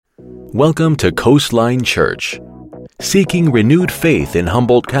Welcome to Coastline Church, seeking renewed faith in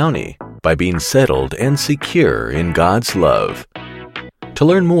Humboldt County by being settled and secure in God's love. To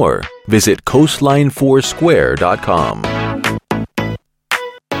learn more, visit coastlinefoursquare.com.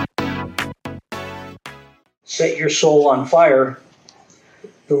 Set your soul on fire.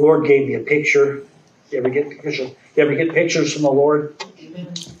 The Lord gave me a picture. You ever get pictures from the Lord?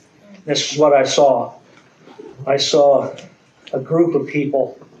 This is what I saw. I saw a group of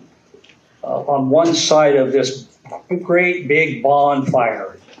people on one side of this great big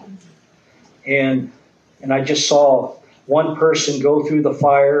bonfire. And I just saw one person go through the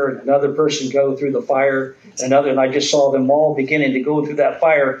fire and another person go through the fire, and I just saw them all beginning to go through that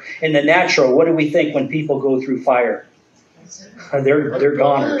fire. In the natural, what do we think when people go through fire? They're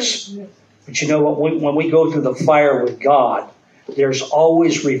goners. But you know what? When we go through the fire with God, there's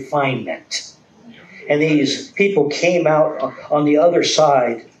always refinement. And these people came out on the other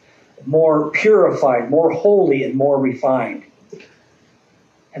side more purified, more holy, and more refined.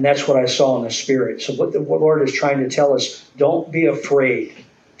 And that's what I saw in the Spirit. So what the Lord is trying to tell us, don't be afraid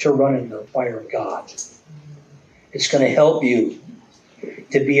to run in the fire of God. It's going to help you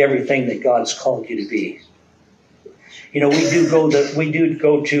to be everything that God's called you to be. You know,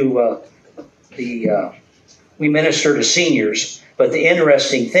 we minister to seniors, but the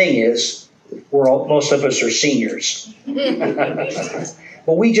interesting thing is, most of us are seniors.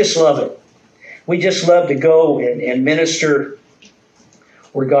 But we just love it. We just love to go and minister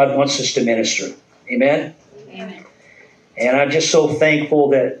where God wants us to minister. Amen? Amen. And I'm just so thankful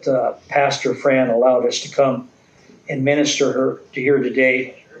that Pastor Fran allowed us to come and minister to here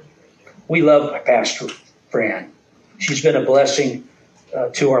today. We love Pastor Fran. She's been a blessing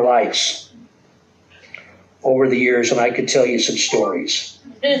to our lives over the years, and I could tell you some stories.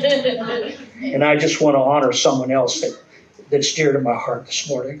 And I just want to honor someone else that's dear to my heart this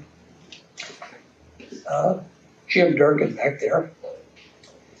morning. Jim Durgan back there.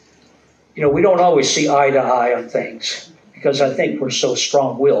 You know, we don't always see eye to eye on things because I think we're so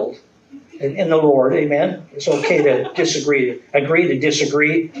strong-willed in the Lord. Amen. It's okay to agree to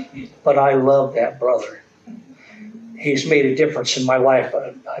disagree, but I love that brother. He's made a difference in my life.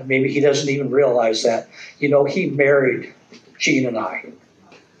 Maybe he doesn't even realize that. You know, he married Jean and I,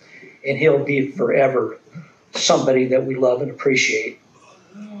 and he'll be forever somebody that we love and appreciate.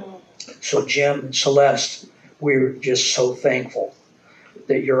 So Jim and Celeste, we're just so thankful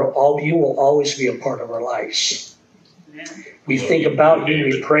that you will always be a part of our lives. We think about you,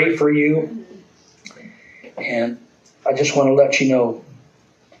 we pray for you, and I just want to let you know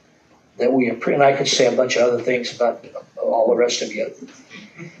that we appreciate. And I could say a bunch of other things about all the rest of you,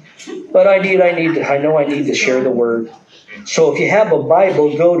 but I know I need to share the word. So if you have a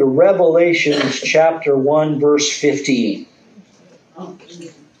Bible, go to Revelation chapter 1, verse 15.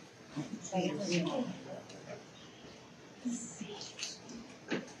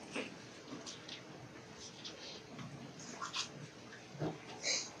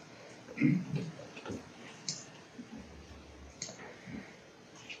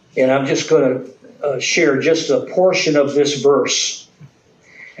 And I'm just going to share just a portion of this verse.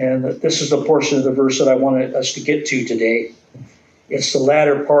 And this is the portion of the verse that I wanted us to get to today. It's the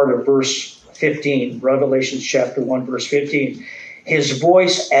latter part of verse 15, Revelation chapter 1, verse 15. His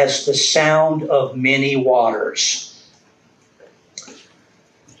voice as the sound of many waters.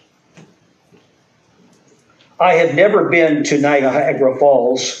 I have never been to Niagara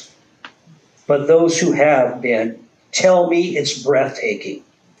Falls, but those who have been tell me it's breathtaking.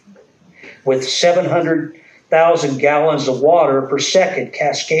 With 700,000 gallons of water per second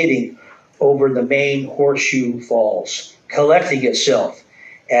cascading over the main Horseshoe Falls, collecting itself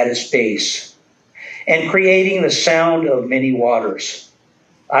at its base, and creating the sound of many waters.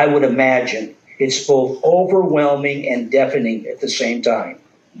 I would imagine it's both overwhelming and deafening at the same time.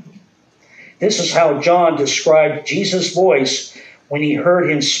 This is how John described Jesus' voice when he heard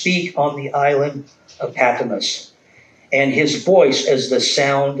him speak on the island of Patmos, and his voice as the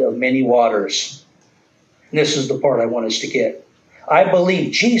sound of many waters. And this is the part I want us to get. I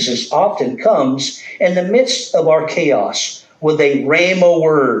believe Jesus often comes in the midst of our chaos with a rhema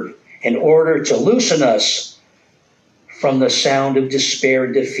word in order to loosen us from the sound of despair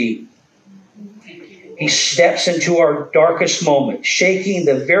and defeat. He steps into our darkest moment, shaking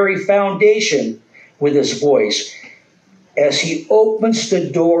the very foundation with his voice as he opens the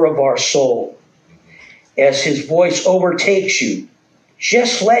door of our soul. As his voice overtakes you,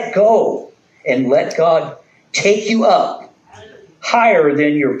 just let go and let God take you up higher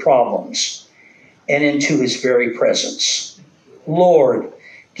than your problems and into his very presence. Lord,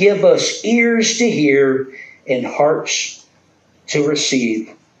 give us ears to hear and hearts to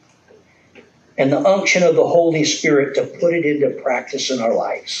receive. and the unction of the Holy Spirit to put it into practice in our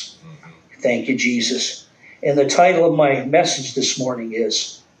lives. Thank you, Jesus. And the title of my message this morning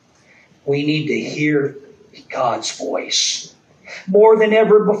is, we need to hear God's voice. More than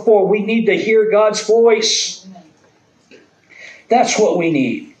ever before, we need to hear God's voice. That's what we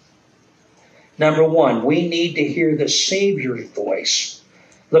need. Number one, we need to hear the Savior's voice.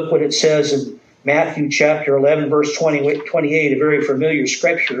 Look what it says in Matthew chapter 11, verse 28, a very familiar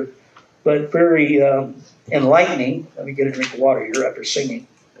scripture, but very enlightening. Let me get a drink of water here after singing.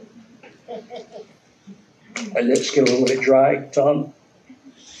 My lips get a little bit dry, tongue.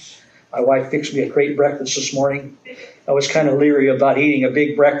 My wife fixed me a great breakfast this morning. I was kind of leery about eating a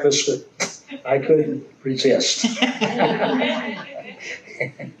big breakfast, but I couldn't resist.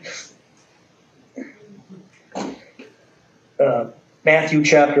 Matthew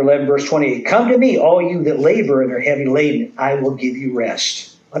chapter 11, verse 28. Come to me, all you that labor and are heavy laden, I will give you rest.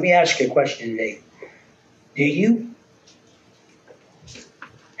 Let me ask you a question today. Do you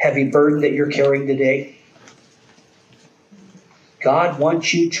have a burden that you're carrying today? God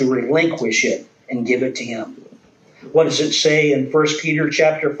wants you to relinquish it and give it to Him. What does it say in 1 Peter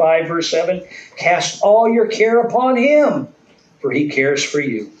chapter 5, verse 7? Cast all your care upon Him, for He cares for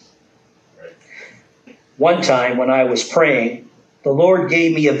you. One time when I was praying, the Lord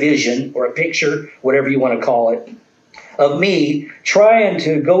gave me a vision or a picture, whatever you want to call it, of me trying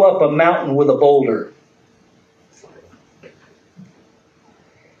to go up a mountain with a boulder.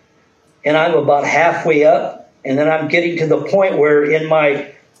 And I'm about halfway up, and then I'm getting to the point where in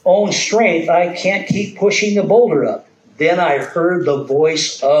my own strength, I can't keep pushing the boulder up. Then I heard the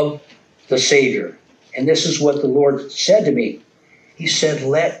voice of the Savior. And this is what the Lord said to me. He said,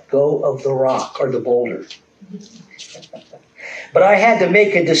 let go of the rock or the boulder. But I had to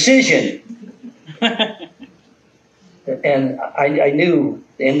make a decision. And I knew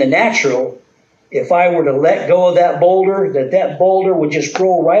in the natural, if I were to let go of that boulder, that boulder would just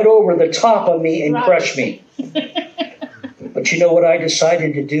roll right over the top of me and crush me. But you know what I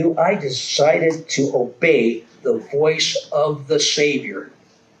decided to do? I decided to obey the voice of the Savior.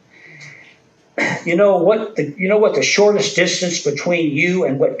 You know what the shortest distance between you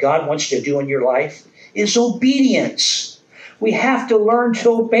and what God wants to do in your life is obedience. We have to learn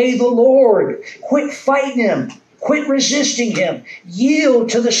to obey the Lord. Quit fighting Him. Quit resisting Him. Yield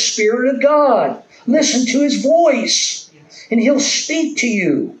to the Spirit of God. Listen to His voice, and He'll speak to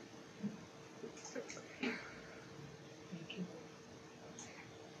you.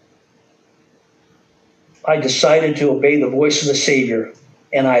 I decided to obey the voice of the Savior,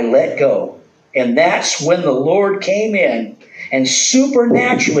 and I let go. And that's when the Lord came in and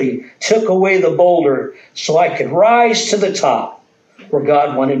supernaturally took away the boulder so I could rise to the top where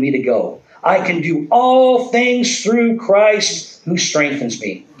God wanted me to go. I can do all things through Christ who strengthens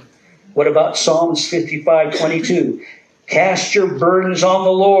me. What about Psalms 55:22? Cast your burdens on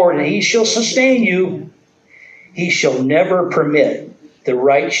the Lord, and He shall sustain you. He shall never permit the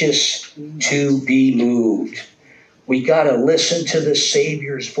righteous to be moved. We got to listen to the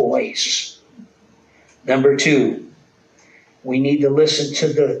Savior's voice. Number two, we need to listen to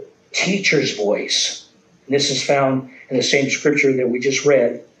the teacher's voice. And this is found in the same scripture that we just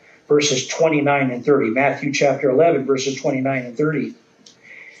read, verses 29 and 30. Matthew chapter 11, verses 29 and 30.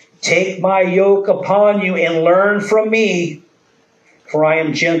 Take my yoke upon you and learn from me, for I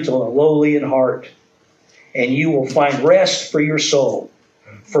am gentle and lowly in heart, and you will find rest for your soul.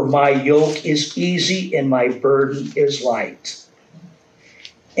 For my yoke is easy and my burden is light.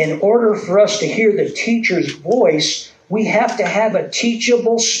 In order for us to hear the teacher's voice, we have to have a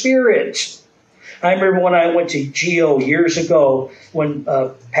teachable spirit. I remember when I went to GO years ago, when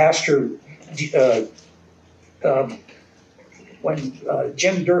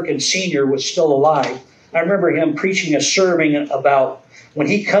Jim Durkin Sr. was still alive. I remember him preaching a sermon about when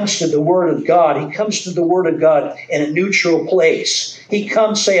he comes to the Word of God, he comes to the Word of God in a neutral place. He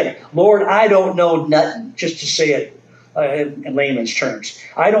comes saying, Lord, I don't know nothing, just to say it in layman's terms.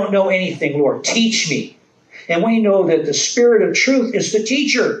 I don't know anything, Lord. Teach me. And we know that the Spirit of truth is the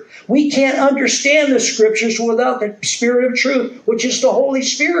teacher. We can't understand the Scriptures without the Spirit of truth, which is the Holy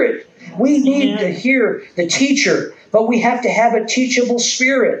Spirit. We need to hear the teacher, but we have to have a teachable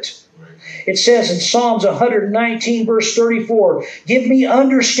spirit. It says in Psalms 119, verse 34, give me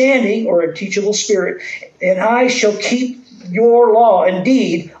understanding, or a teachable spirit, and I shall keep your law.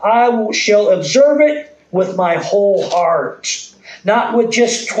 Indeed, I shall observe it with my whole heart. Not with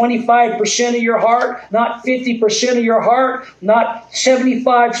just 25% of your heart, not 50% of your heart, not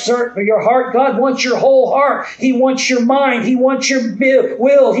 75% of your heart. God wants your whole heart. He wants your mind. He wants your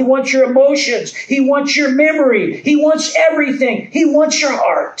will. He wants your emotions. He wants your memory. He wants everything. He wants your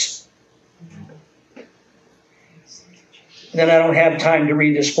heart. And then I don't have time to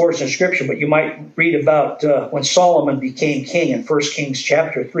read this portion of Scripture, but you might read about when Solomon became king in 1 Kings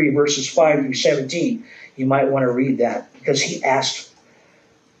chapter 3, verses 5 through 17. You might want to read that because he asked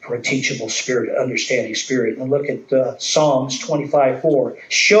for a teachable spirit, an understanding spirit. And look at Psalms 25:4.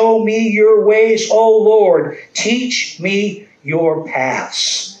 Show me your ways, O Lord. Teach me your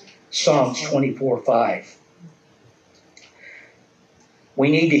paths. Psalms 24:5.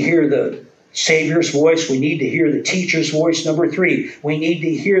 We need to hear the Savior's voice. We need to hear the teacher's voice. Number 3, we need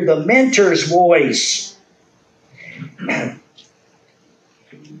to hear the mentor's voice.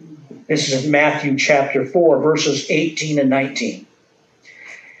 This is Matthew chapter 4, verses 18 and 19.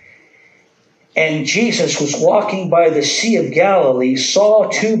 And Jesus was walking by the Sea of Galilee, saw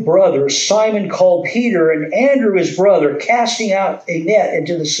 2 brothers, Simon called Peter and Andrew his brother, casting out a net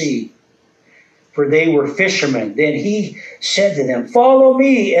into the sea, for they were fishermen. Then he said to them, follow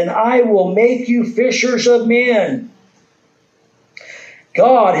me, and I will make you fishers of men.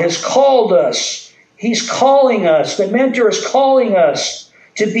 God has called us. He's calling us. The mentor is calling us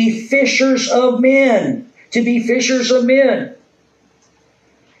to be fishers of men. To be fishers of men.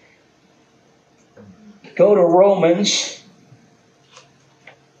 Go to Romans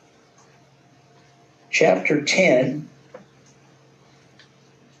chapter 10,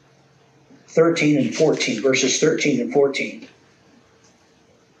 13 and 14, verses 13 and 14.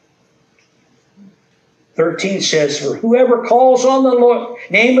 13 says, for whoever calls on the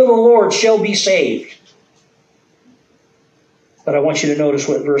name of the Lord shall be saved. But I want you to notice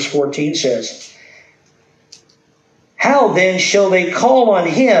what verse 14 says. How then shall they call on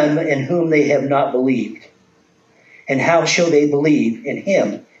him in whom they have not believed? And how shall they believe in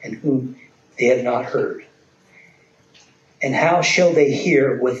him in whom they have not heard? And how shall they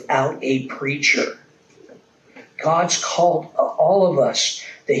hear without a preacher? God's called all of us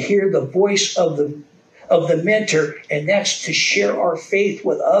to hear the voice of the mentor, and that's to share our faith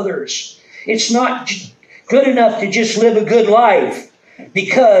with others. It's not good enough to just live a good life,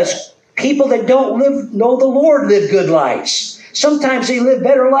 because people that don't know the Lord live good lives. Sometimes they live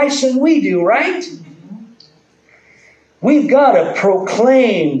better lives than we do, right? We've got to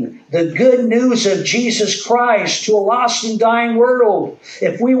proclaim the good news of Jesus Christ to a lost and dying world.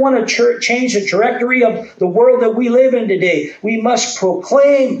 If we want to change the trajectory of the world that we live in today, we must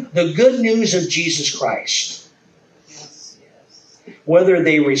proclaim the good news of Jesus Christ, whether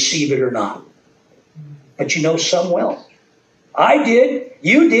they receive it or not. But you know, some will. I did.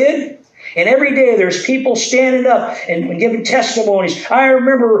 You did. And every day there's people standing up and giving testimonies. I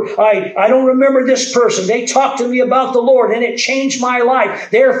don't remember this person. They talked to me about the Lord and it changed my life.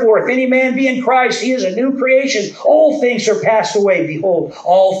 Therefore, if any man be in Christ, he is a new creation. Old things are passed away. Behold,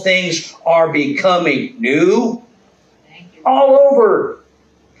 all things are becoming new. All over.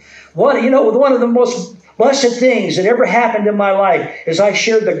 One of the most blessed things that ever happened in my life is I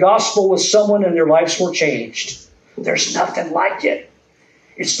shared the gospel with someone and their lives were changed. There's nothing like it.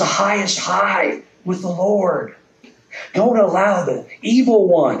 It's the highest high with the Lord. Don't allow the evil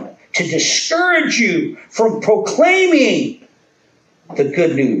one to discourage you from proclaiming the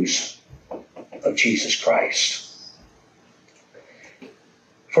good news of Jesus Christ.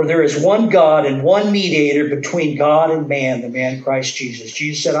 For there is one God and one mediator between God and man, the man Christ Jesus.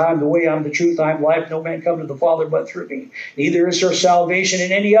 Jesus said, I am the way, I am the truth, I am life. No man come to the Father but through me. Neither is there salvation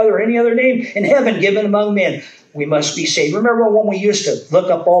in any other name in heaven given among men. We must be saved. Remember when we used to look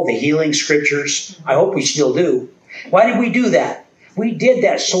up all the healing scriptures? I hope we still do. Why did we do that? We did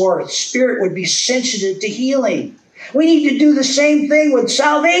that so our spirit would be sensitive to healing. We need to do the same thing with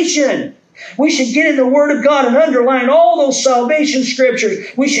salvation. We should get in the Word of God and underline all those salvation scriptures.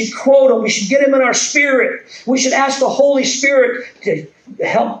 We should quote them. We should get them in our spirit. We should ask the Holy Spirit to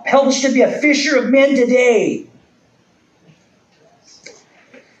help us to be a fisher of men today.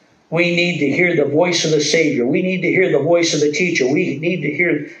 We need to hear the voice of the Savior. We need to hear the voice of the teacher. We need to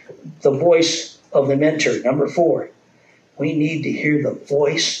hear the voice of the mentor. Number 4, we need to hear the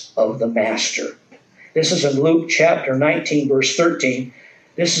voice of the Master. This is in Luke chapter 19, verse 13.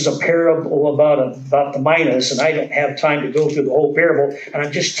 This is a parable about the minas, and I don't have time to go through the whole parable, and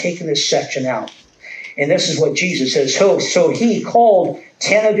I'm just taking this section out. And this is what Jesus says. So he called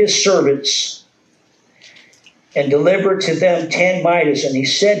 10 of his servants and delivered to them 10 minas, and he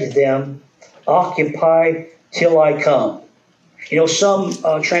said to them, occupy till I come. Some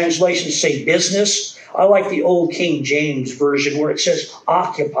translations say business. I like the old King James version where it says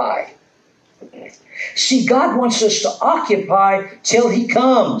occupy. See, God wants us to occupy till he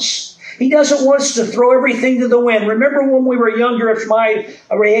comes. He doesn't want us to throw everything to the wind. Remember when we were younger at my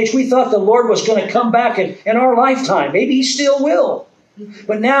age, we thought the Lord was going to come back in our lifetime. Maybe he still will.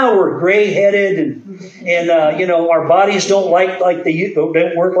 But now we're gray-headed and our bodies don't work like they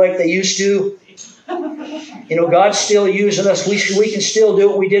used to. God's still using us. We can still do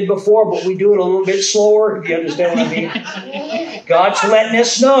what we did before, but we do it a little bit slower. Do you understand what I mean? God's letting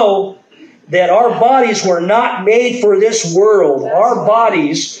us know that our bodies were not made for this world. Our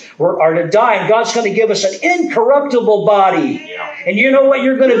bodies are to die, and God's going to give us an incorruptible body. And you know what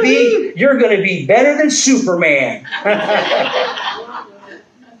you're going to be? You're going to be better than Superman.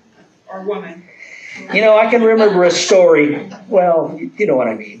 Or woman. I can remember a story. Well, you know what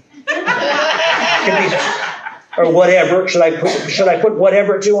I mean. Or whatever. Should I put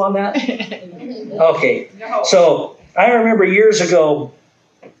whatever too on that? Okay. So I remember years ago,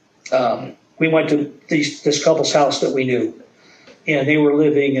 we went to this couple's house that we knew, and they were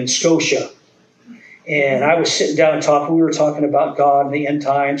living in Scotia. And I was sitting down and talking. We were talking about God and the end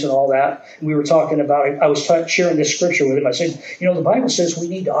times and all that. And we were talking about it. I was sharing this scripture with him. I said, the Bible says we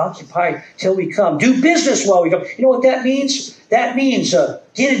need to occupy till we come. Do business while we come. You know what that means? That means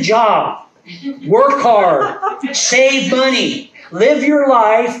get a job, work hard, save money, live your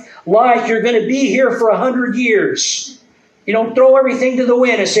life like you're going to be here for 100 years. You don't throw everything to the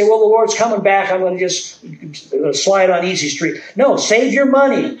wind and say, well, the Lord's coming back. I'm going to just slide on easy street. No, save your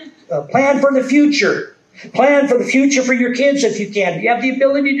money. Plan for the future. Plan for the future for your kids if you can. You have the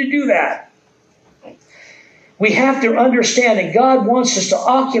ability to do that. We have to understand that God wants us to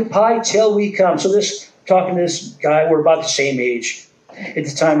occupy till we come. So talking to this guy, we're about the same age. At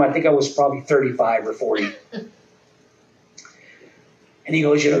the time, I think I was probably 35 or 40. And he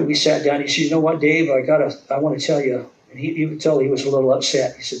goes, we sat down. He said, you know what, Dave, I want to tell you. And he could tell he was a little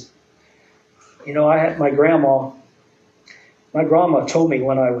upset. He said, I had my grandma told me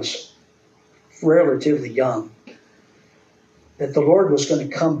when I was relatively young that the Lord was going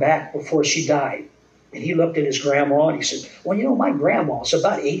to come back before she died. And he looked at his grandma and he said, well, my grandma's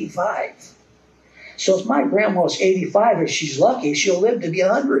about 85. So if my grandma's 85, if she's lucky, she'll live to be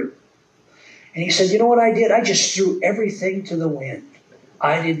 100. And he said, you know what I did? I just threw everything to the wind.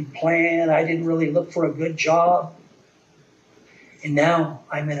 I didn't plan. I didn't really look for a good job. And now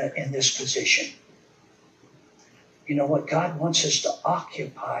I'm in this position. You know what? God wants us to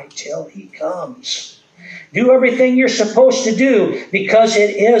occupy till He comes. Do everything you're supposed to do because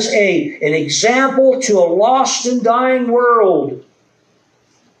it is an example to a lost and dying world.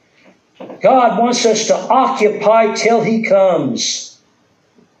 God wants us to occupy till He comes.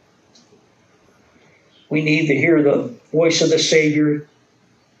 We need to hear the voice of the Savior,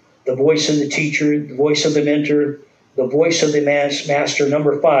 the voice of the teacher, the voice of the mentor, the voice of the master.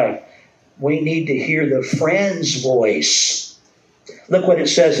 Number 5. We need to hear the friend's voice. Look what it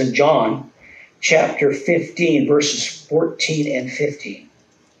says in John chapter 15, verses 14 and 15.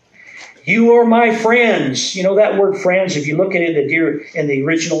 You are my friends. You know that word friends, if you look at it in the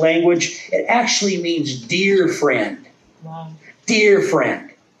original language, it actually means dear friend. Wow. Dear friend.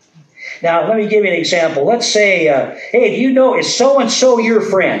 Now, let me give you an example. Let's say, hey, do you know, is so-and-so your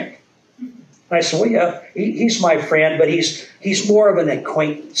friend? And I said, well, yeah, he's my friend, but he's more of an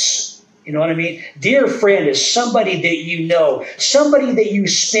acquaintance. You know what I mean? Dear friend is somebody that you know, somebody that you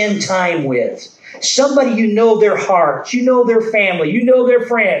spend time with, somebody you know their heart, you know their family, you know their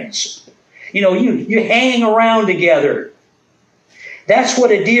friends. You hang around together. That's what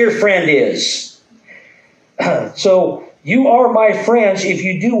a dear friend is. So you are my friends if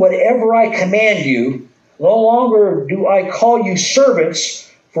you do whatever I command you. No longer do I call you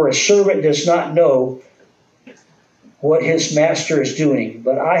servants, for a servant does not know what his master is doing.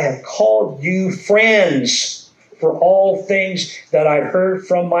 But I have called you friends, for all things that I heard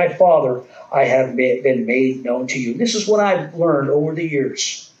from my Father I have been made known to you. This is what I've learned over the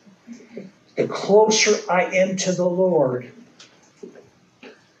years. The closer I am to the Lord,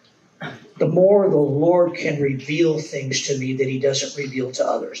 the more the Lord can reveal things to me that He doesn't reveal to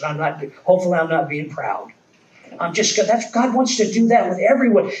others. And hopefully I'm not being proud. God wants to do that with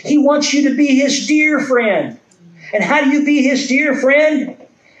everyone. He wants you to be His dear friend. And how do you be His dear friend?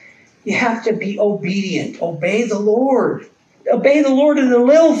 You have to be obedient. Obey the Lord. Obey the Lord in the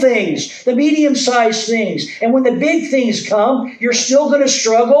little things, the medium-sized things. And when the big things come, you're still going to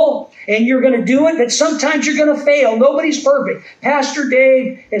struggle and you're going to do it, but sometimes you're going to fail. Nobody's perfect. Pastor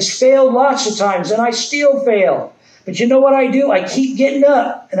Dave has failed lots of times, and I still fail. But you know what I do? I keep getting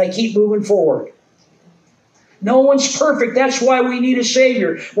up and I keep moving forward. No one's perfect. That's why we need a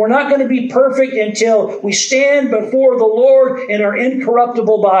Savior. We're not going to be perfect until we stand before the Lord in our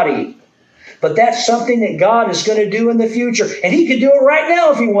incorruptible body. But that's something that God is going to do in the future. And He could do it right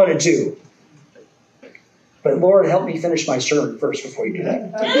now if He wanted to. But Lord, help me finish my sermon first before you do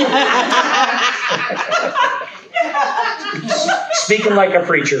that. speaking like a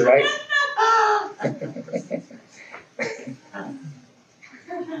preacher, right?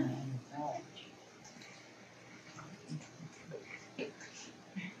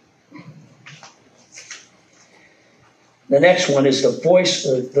 The next one is the voice,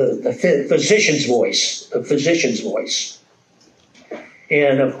 the physician's voice. The physician's voice.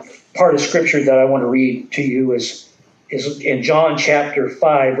 And a part of scripture that I want to read to you is in John chapter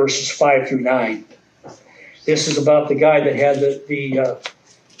 5, verses 5 through 9. This is about the guy that had the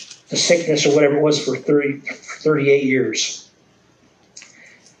sickness or whatever it was for 38 years.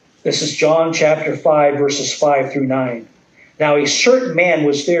 This is John chapter 5, verses 5 through 9. Now a certain man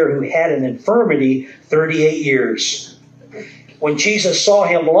was there who had an infirmity 38 years. When Jesus saw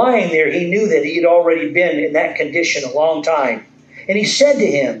him lying there, he knew that he had already been in that condition a long time. And he said to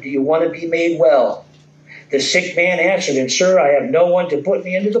him, "Do you want to be made well?" The sick man answered him, "Sir, I have no one to put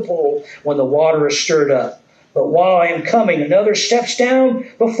me into the pool when the water is stirred up. But while I am coming, another steps down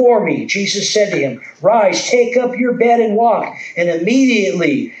before me." Jesus said to him, "Rise, take up your bed and walk." And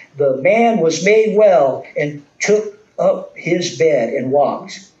immediately the man was made well and took up his bed and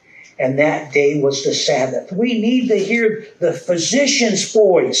walked. And that day was the Sabbath. We need to hear the physician's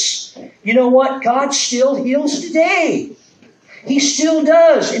voice. You know what? God still heals today. He still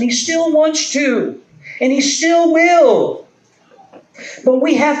does, and he still wants to, and he still will. But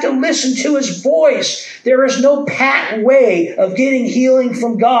we have to listen to his voice. There is no pat way of getting healing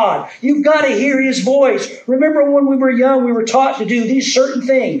from God. You've got to hear his voice. Remember when we were young, we were taught to do these certain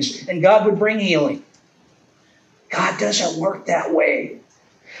things, and God would bring healing. God doesn't work that way.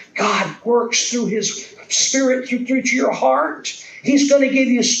 God works through his Spirit through to your heart. He's going to give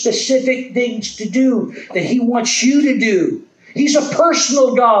you specific things to do that he wants you to do. He's a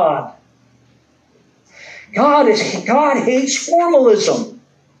personal God. God hates formalism.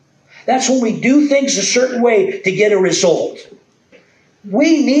 That's when we do things a certain way to get a result.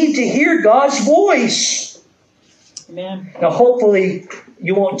 We need to hear God's voice. Amen. Now, hopefully,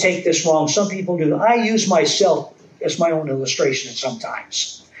 you won't take this wrong. Some people do. I use myself as my own illustration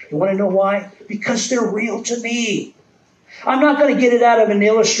sometimes. You want to know why? Because they're real to me. I'm not going to get it out of an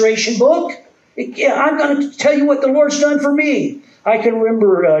illustration book. I'm going to tell you what the Lord's done for me. I can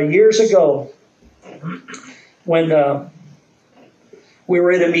remember years ago when we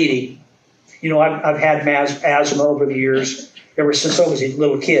were at a meeting. You know, I've had asthma over the years, ever since I was a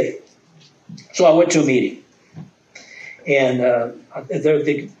little kid. So I went to a meeting. And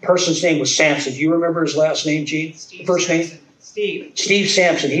the person's name was Sampson. Do you remember his last name, Gene? First name? Steve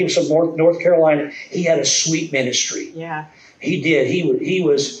Sampson. He was from North Carolina. He had a sweet ministry. Yeah. He did. He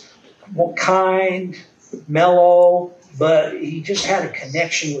was kind, mellow, but he just had a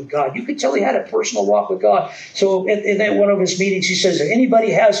connection with God. You could tell he had a personal walk with God. So in one of his meetings, he says, if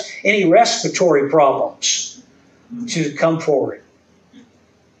anybody has any respiratory problems, to come forward. And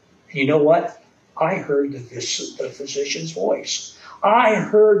you know what? I heard the physician's voice. I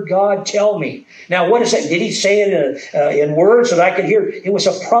heard God tell me. Now, what is that? Did he say it in words that I could hear? It was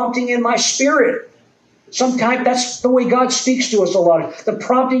a prompting in my spirit. Sometimes that's the way God speaks to us a lot. The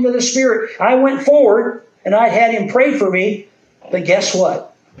prompting of the Spirit. I went forward and I had him pray for me. But guess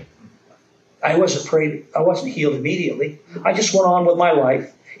what? I wasn't healed immediately. I just went on with my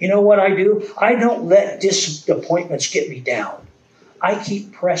life. You know what I do? I don't let disappointments get me down. I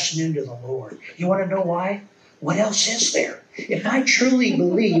keep pressing into the Lord. You want to know why? What else is there? If I truly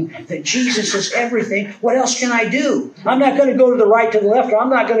believe that Jesus is everything, what else can I do? I'm not going to go to the right, to the left, or I'm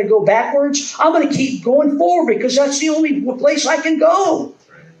not going to go backwards. I'm going to keep going forward because that's the only place I can go.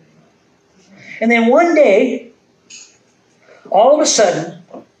 And then one day, all of a sudden,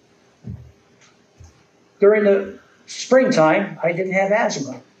 during the springtime, I didn't have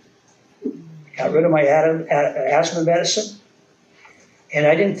asthma. Got rid of my asthma medicine. And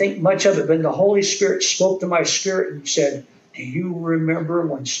I didn't think much of it, but the Holy Spirit spoke to my spirit and said, "Do you remember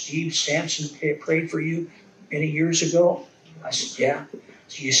when Steve Sampson prayed for you many years ago?" I said, "Yeah."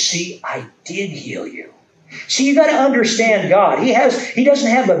 So you see, I did heal you. See, you got to understand God. He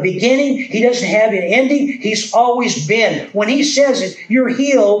doesn't have a beginning. He doesn't have an ending. He's always been. When he says it, you're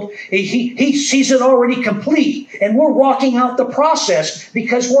healed, he sees it already complete. And we're walking out the process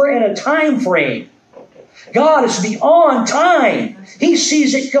because we're in a time frame. God is beyond time. He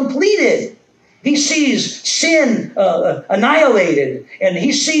sees it completed. He sees sin annihilated, and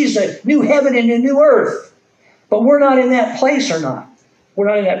he sees a new heaven and a new earth. But we're not in that place or not. We're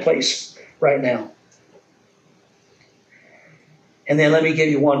not in that place right now. And then let me give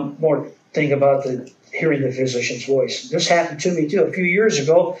you one more thing about hearing the physician's voice. This happened to me too. A few years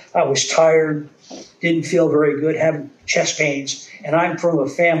ago, I was tired, didn't feel very good, having chest pains, and I'm from a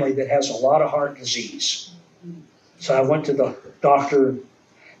family that has a lot of heart disease. So I went to the doctor.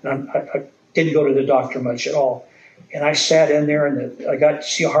 And I didn't go to the doctor much at all. And I sat in there, and I got to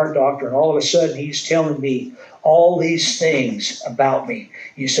see a heart doctor, and all of a sudden he's telling me all these things about me.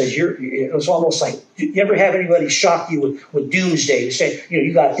 He says, it was almost like, you ever have anybody shock you with doomsday? You say,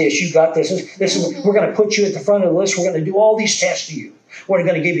 you got this, you got this. We're going to put you at the front of the list. We're going to do all these tests to you. We're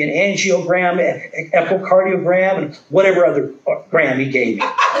going to give you an angiogram, echocardiogram, and whatever other gram he gave me.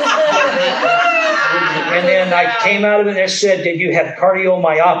 And then I came out of it and I said, did you have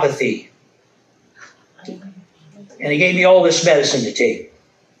cardiomyopathy? And he gave me all this medicine to take.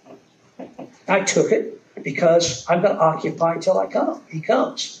 I took it because I'm going to occupy till he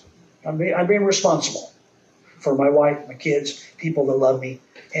comes. I'm being responsible for my wife, my kids, people that love me,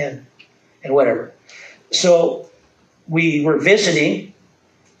 and whatever. So we were visiting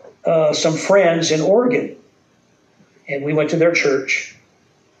some friends in Oregon, and we went to their church.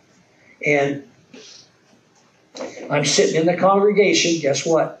 And I'm sitting in the congregation. Guess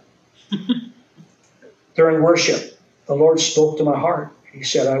what? During worship, the Lord spoke to my heart. He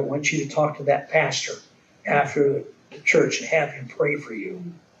said, I want you to talk to that pastor after the church and have him pray for you.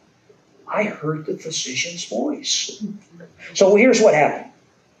 I heard the physician's voice. So here's what happened.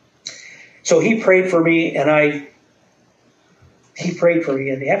 So he prayed for me, and after he prayed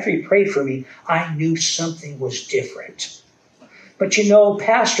for me, I knew something was different. But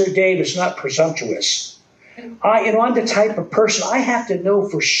Pastor Dave is not presumptuous. I'm the type of person, I have to know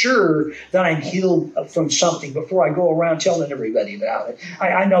for sure that I'm healed from something before I go around telling everybody about it.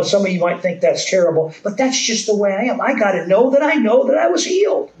 I know some of you might think that's terrible, but that's just the way I am. I got to know that I was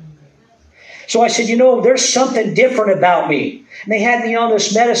healed. So I said, there's something different about me. And they had me on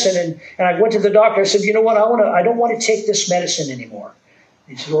this medicine, and I went to the doctor. I said, you know what, I don't want to take this medicine anymore.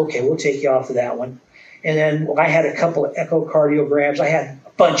 He said, okay, we'll take you off of that one. And then I had a couple of echocardiograms. I had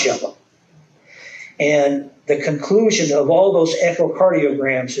a bunch of them. And the conclusion of all those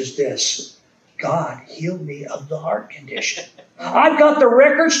echocardiograms is this: God healed me of the heart condition. I've got the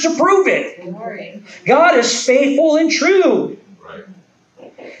records to prove it. God is faithful and true.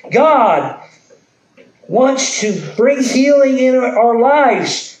 God wants to bring healing in our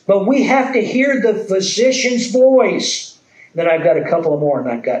lives, but we have to hear the physician's voice. Then I've got a couple of more,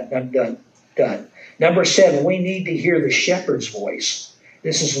 and I'm done. Number 7, we need to hear the shepherd's voice.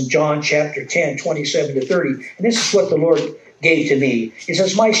 This is in John chapter 10, 27 to 30. And this is what the Lord gave to me. He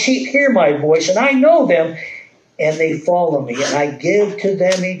says, my sheep hear my voice, and I know them, and they follow me. And I give to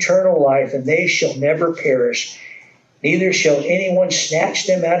them eternal life, and they shall never perish. Neither shall anyone snatch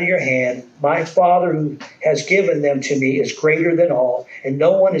them out of your hand. My Father who has given them to me is greater than all, and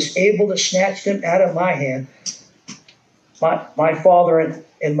no one is able to snatch them out of my hand. My Father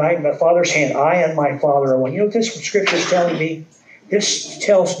and my Father's hand, I and my Father are one. You know what this scripture is telling me? This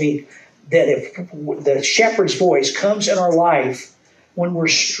tells me that if the shepherd's voice comes in our life when we're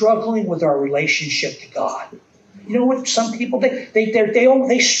struggling with our relationship to God. You know what? Some people,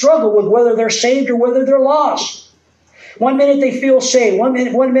 they struggle with whether they're saved or whether they're lost. One minute they feel saved. One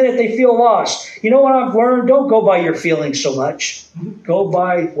minute they feel lost. You know what I've learned? Don't go by your feelings so much. Go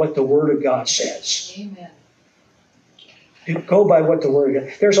by what the Word of God says. Amen. Go by what the Word of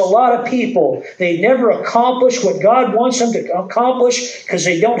God. There's a lot of people, they never accomplish what God wants them to accomplish because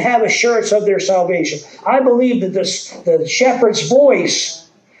they don't have assurance of their salvation. I believe that the shepherd's voice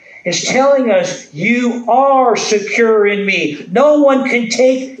is telling us, you are secure in me. No one can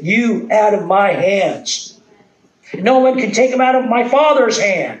take you out of my hands. No one can take them out of my Father's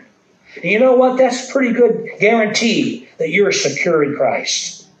hand. And you know what? That's a pretty good guarantee that you're secure in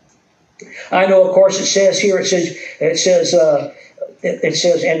Christ. I know, of course, it says,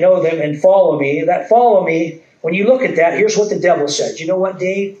 and know them and follow me. That follow me, when you look at that, here's what the devil says. You know what,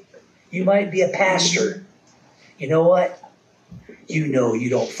 Dave? You might be a pastor. You know what? You know you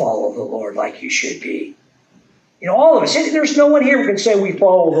don't follow the Lord like you should be. All of us, there's no one here who can say we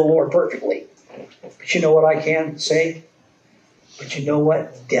follow the Lord perfectly. But you know what I can say? But you know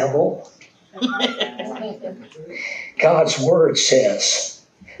what, devil? God's Word says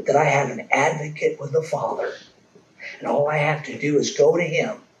that I have an advocate with the Father. And all I have to do is go to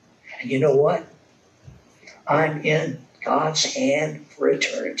Him. And you know what? I'm in God's hand for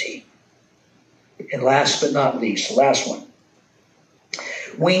eternity. And last but not least, the last one.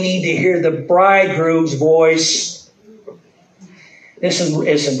 We need to hear the bridegroom's voice. This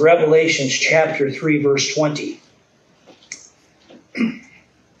is in Revelation chapter 3, verse 20.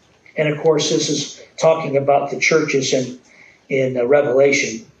 And of course, this is talking about the churches in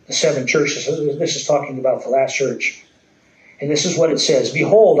Revelation, the 7 churches. This is talking about the last church. And this is what it says.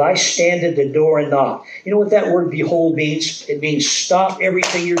 Behold, I stand at the door and knock. You know what that word behold means? It means stop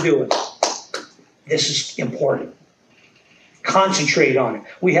everything you're doing. This is important. concentrate on it.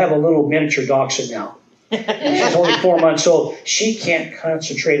 We have a little miniature dachshund now. She's only 4 months old. She can't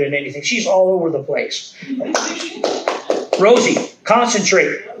concentrate on anything. She's all over the place. Rosie,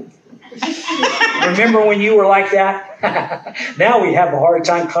 concentrate. Remember when you were like that? Now we have a hard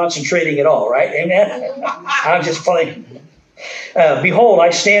time concentrating at all, right? Amen? I'm just playing. Behold,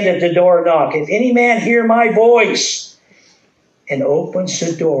 I stand at the door and knock. If any man hear my voice and opens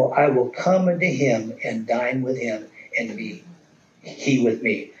the door, I will come unto him and dine with him and be he with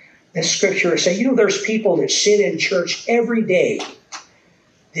me. This scripture is saying, there's people that sit in church every day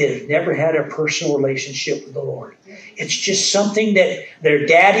that have never had a personal relationship with the Lord. It's just something that their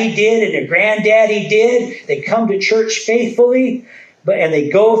daddy did and their granddaddy did. They come to church faithfully, and they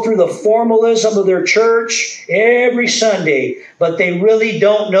go through the formalism of their church every Sunday, but they really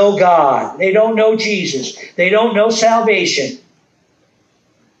don't know God. They don't know Jesus. They don't know salvation.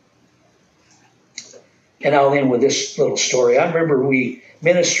 And I'll end with this little story. I remember we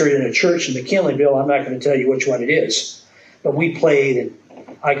ministered in a church in McKinleyville. I'm not going to tell you which one it is, but we played and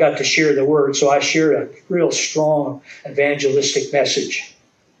I got to share the word. So I shared a real strong evangelistic message.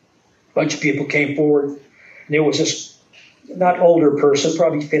 A bunch of people came forward. And there was this not older person,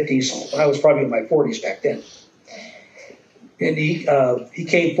 probably 50s. I was probably in my 40s back then. And he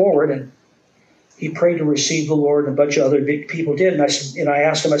came forward and he prayed to receive the Lord, and a bunch of other big people did. And I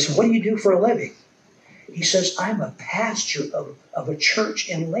asked him, I said, what do you do for a living? He says, I'm a pastor of a church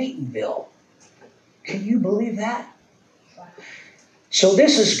in Laytonville. Can you believe that? So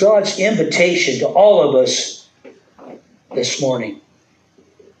this is God's invitation to all of us this morning.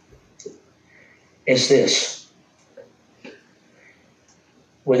 Is this.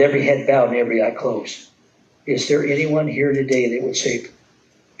 With every head bowed and every eye closed. Is there anyone here today that would say,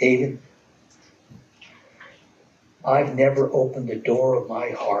 David, I've never opened the door of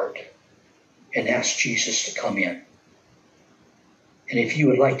my heart and asked Jesus to come in? And if you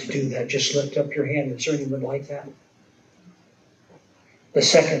would like to do that, just lift up your hand. Is there anyone like that? The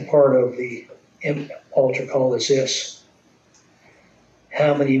second part of the altar call is this.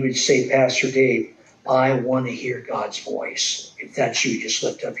 How many would say, Pastor Dave, I want to hear God's voice? If that's you, just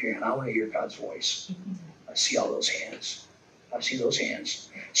lift up your hand. I want to hear God's voice. I see all those hands. I see those hands.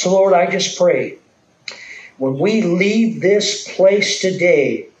 So, Lord, I just pray, when we leave this place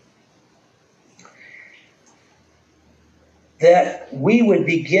today, that we would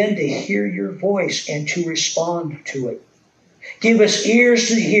begin to hear your voice and to respond to it. Give us ears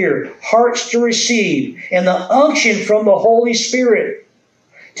to hear, hearts to receive, and the unction from the Holy Spirit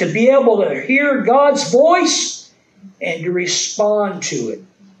to be able to hear God's voice and to respond to it.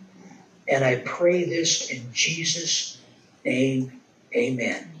 And I pray this in Jesus' name,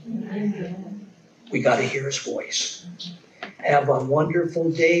 amen. Amen. We got to hear his voice. Have a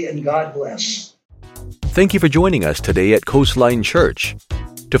wonderful day, and God bless. Thank you for joining us today at Coastline Church.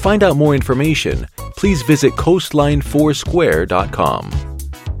 To find out more information, please visit coastlinefoursquare.com.